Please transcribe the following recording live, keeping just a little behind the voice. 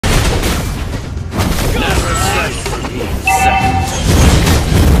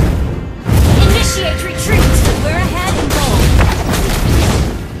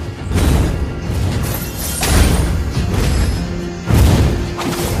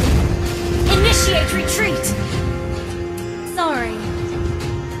Initiate retreat! Sorry.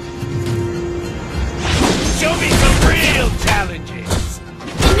 Show me some real challenges!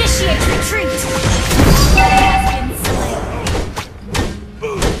 Initiate retreat!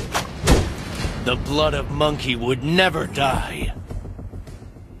 The blood of monkey would never die.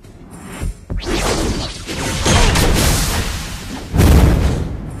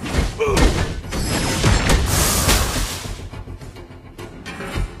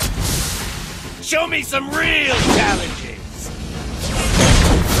 Show me some real challenges!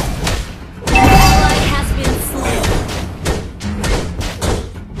 Ally has been slain.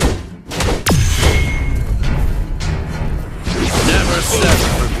 Never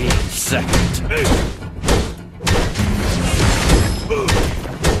settle for being second.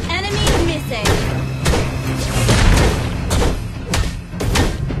 Enemy missing.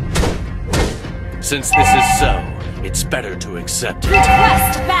 Since this is so, it's better to accept it.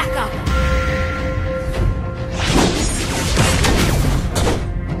 Request backup.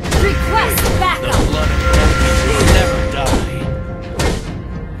 Request The backup. blood of monkey will never die.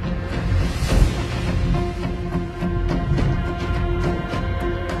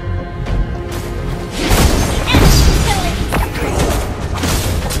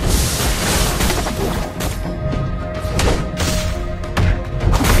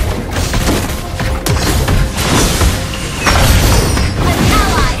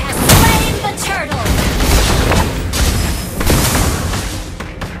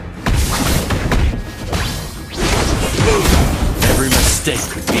 Every mistake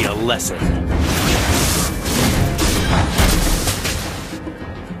could be a lesson.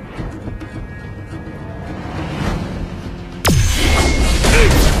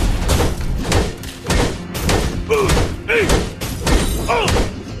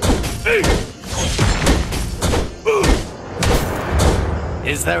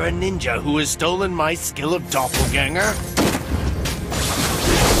 Is there a ninja who has stolen my skill of doppelganger?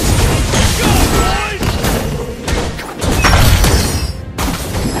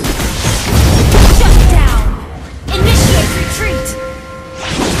 Shut down. Initiate retreat.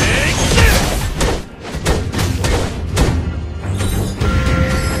 Take this!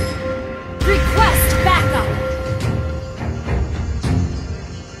 Request backup.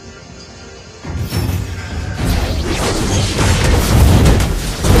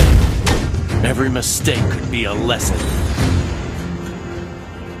 Every mistake could be a lesson.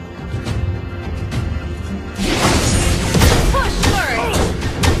 Push first.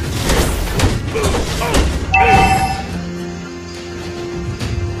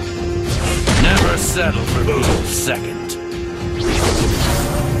 Never settle for being second.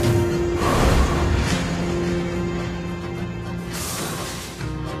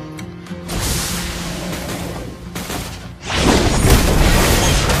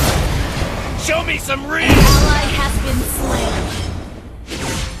 Show me some real... Ally has been slain.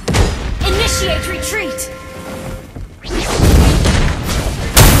 Initiate retreat.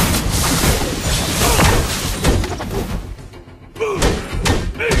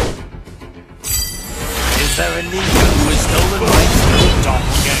 Is there a ninja who has stolen my skill of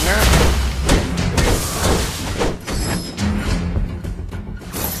doppelganger?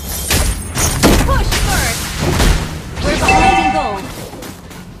 Push first. We're behind in gold.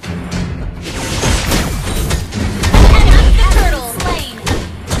 And up the turtle. Slain.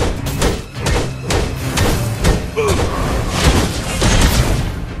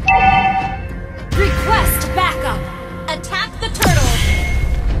 Request backup. Attack the turtle.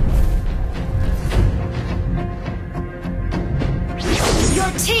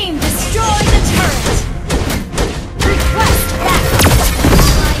 Your team destroyed the turret. Request backup.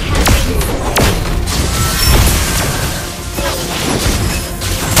 Ally has been slain.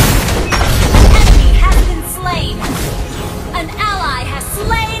 Enemy has been slain. An ally has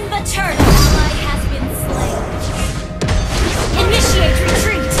slain the turtle. Ally has been slain. Initiate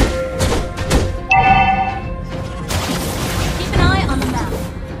retreat. Keep an eye on the map.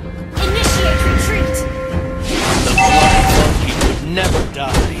 Initiate retreat. The blood of monkey would never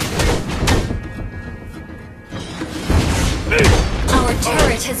die. Our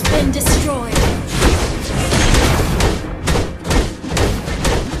turret has been destroyed.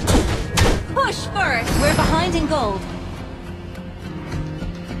 Push first. We're behind in gold.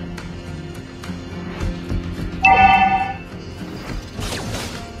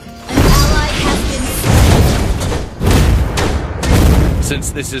 An ally has been slain.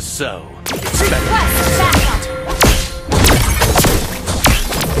 Since this is so, it's better. Request backup.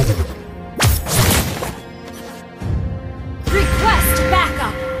 Request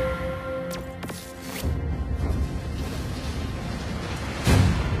backup.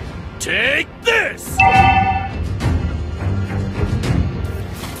 Take this!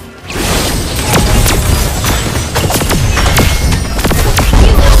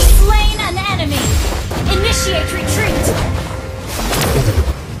 You have slain an enemy! Initiate retreat!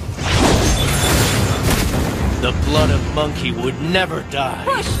 The blood of monkey would never die.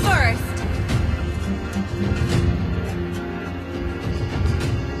 Push first!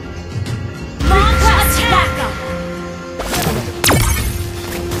 Launch attack!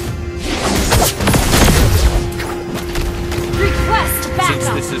 Request Since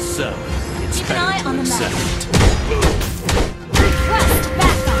backup! this is so, it's Keep an eye better on to the map. accept. Request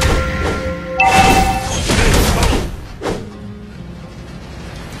backup!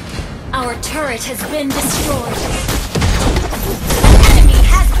 Our turret has been destroyed. Enemy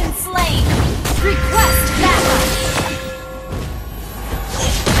has been slain. Request backup.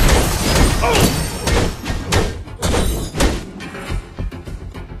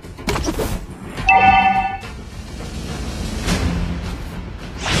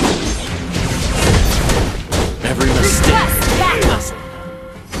 Every mistake. Request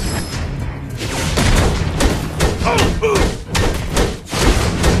backup.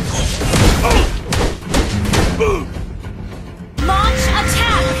 Launch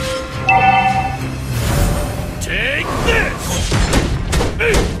attack. Take this!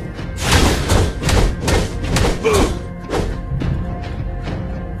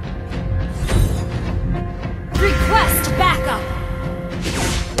 Request backup.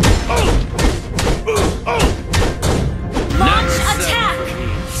 Launch Never attack. settle for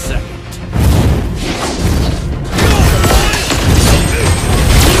being second.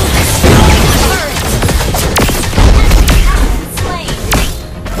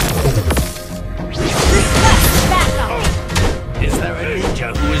 Is there a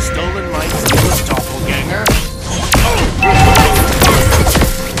ninja who has stolen my skilled doppelganger?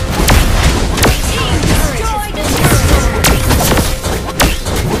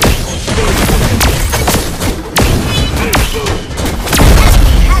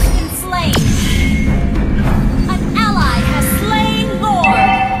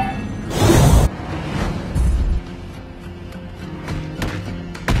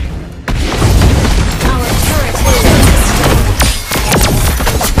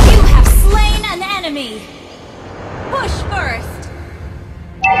 Push first!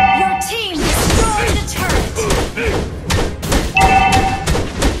 Your team destroyed the turret!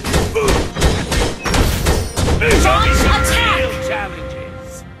 Launch attack! Real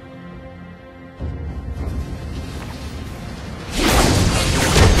challenges.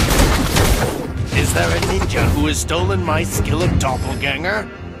 Is there a ninja who has stolen my skill of doppelganger?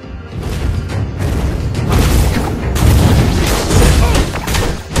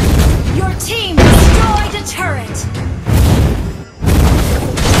 Your team destroyed a turret!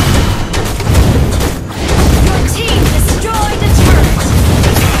 Your team destroyed a turret!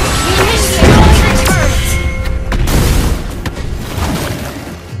 Initiate the turret!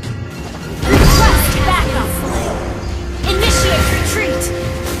 Request backup! Initiate retreat!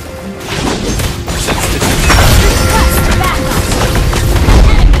 Request backup!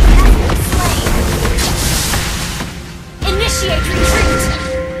 Enemy has been slain! Initiate retreat!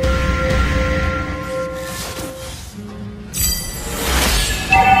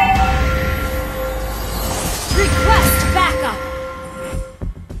 Request backup!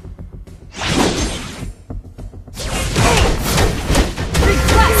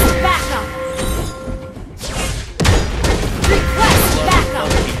 Request backup! Request backup!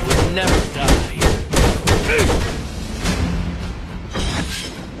 Monkey would never die.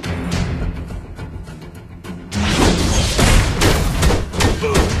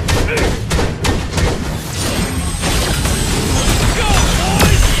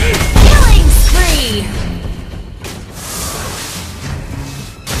 Killing spree!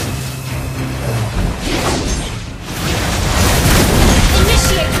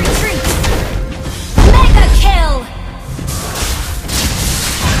 Initiate retreat! Mega kill!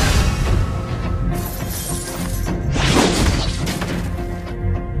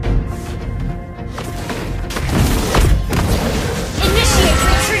 Initiate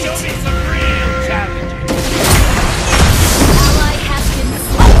retreat! Show me some real challenges. Ally has been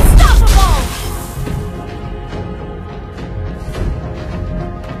unstoppable!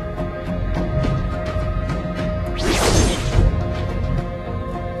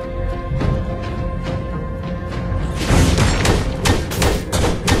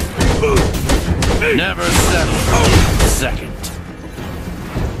 Never settle for being second.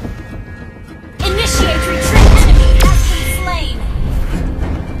 Initiate retreat! Enemy has been slain!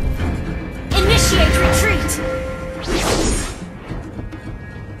 Initiate retreat!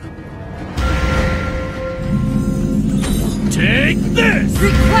 Take this!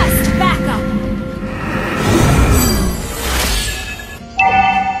 Request backup!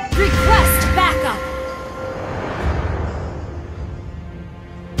 Request backup!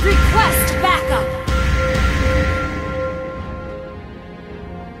 Request backup!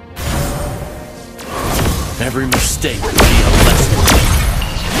 Every mistake will be a lesson.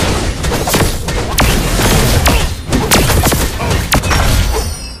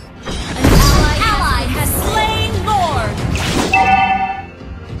 An ally has slain Lord!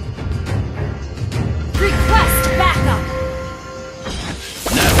 Request backup!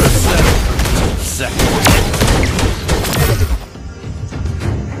 Never settle for second.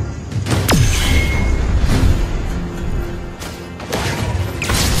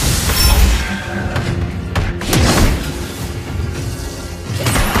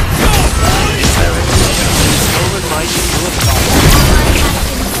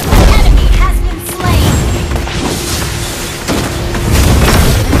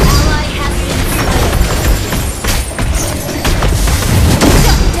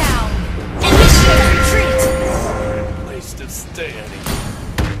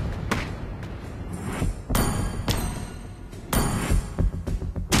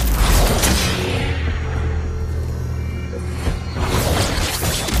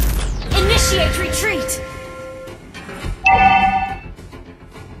 Initiate retreat!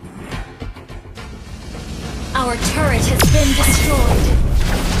 Our turret has been destroyed.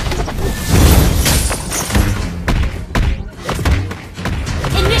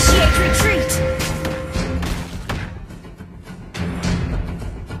 Initiate retreat!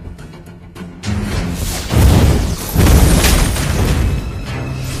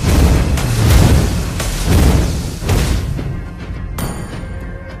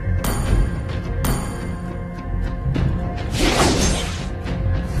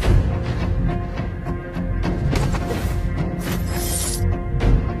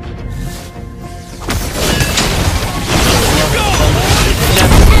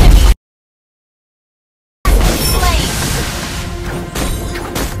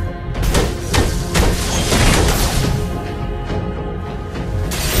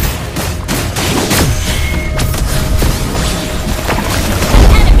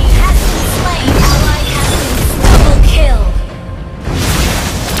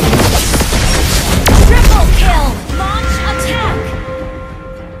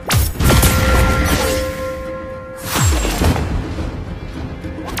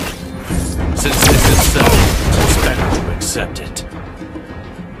 Since this is so, it's better to accept it.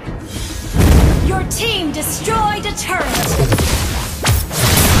 Your team destroyed a turret!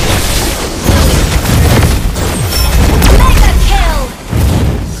 Mega kill!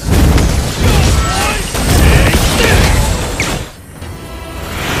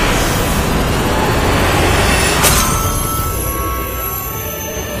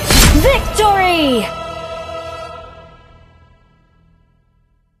 Victory!